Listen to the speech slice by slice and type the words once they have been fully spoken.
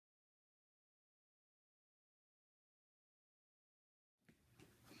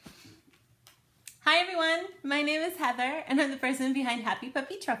Hi everyone, my name is Heather and I'm the person behind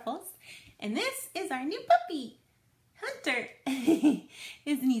happypuppytruffles, and this is our new puppy, Hunter.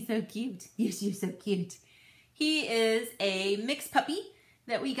 Isn't he so cute? Yes, you're so cute. He is a mixed puppy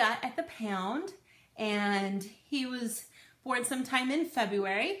that we got at the pound, and he was born sometime in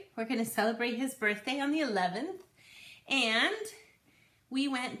February. We're going to celebrate his birthday on the 11th, and we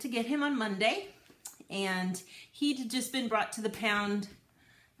went to get him on Monday, and he'd just been brought to the pound,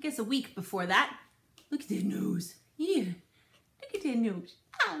 I guess a week before that. Look at that nose. Yeah. Look at that nose.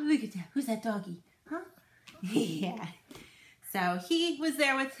 Ah, look at that. Who's that doggy? Huh? Yeah. So he was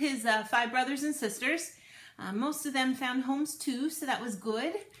there with his 5 brothers and sisters. Most of them found homes too, so that was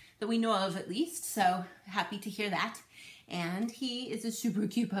good, that we know of at least. So happy to hear that. And he is a super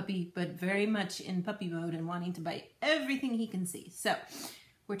cute puppy, but very much in puppy mode and wanting to bite everything he can see. So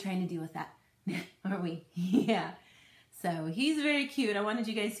we're trying to deal with that, aren't we? Yeah. So he's very cute. I wanted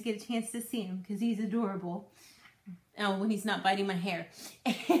you guys to get a chance to see him because he's adorable. Oh, when he's not biting my hair.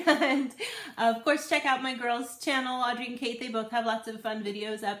 And of course, check out my girls' channel, Audrey and Kate. They both have lots of fun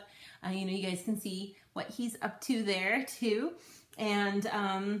videos up. You guys can see what he's up to there too. And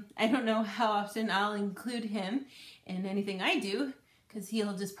I don't know how often I'll include him in anything I do, because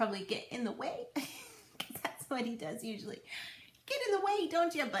he'll just probably get in the way. Because that's what he does usually. Get in the way,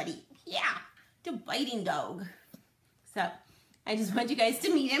 don't you, buddy? Yeah, the biting dog. So I just want you guys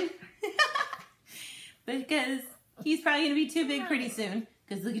to meet him because he's probably going to be too big pretty soon,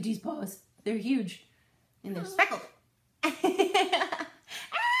 because look at these paws. They're huge and they're speckled. Ah, that's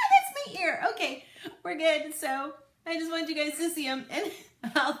my ear. Okay, we're good. So I just want you guys to see him, and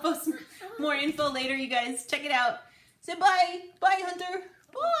I'll post more info later. You guys check it out. Say bye. Bye, Hunter.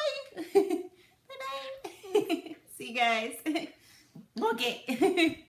 Bye. Bye-bye. See you guys. Okay.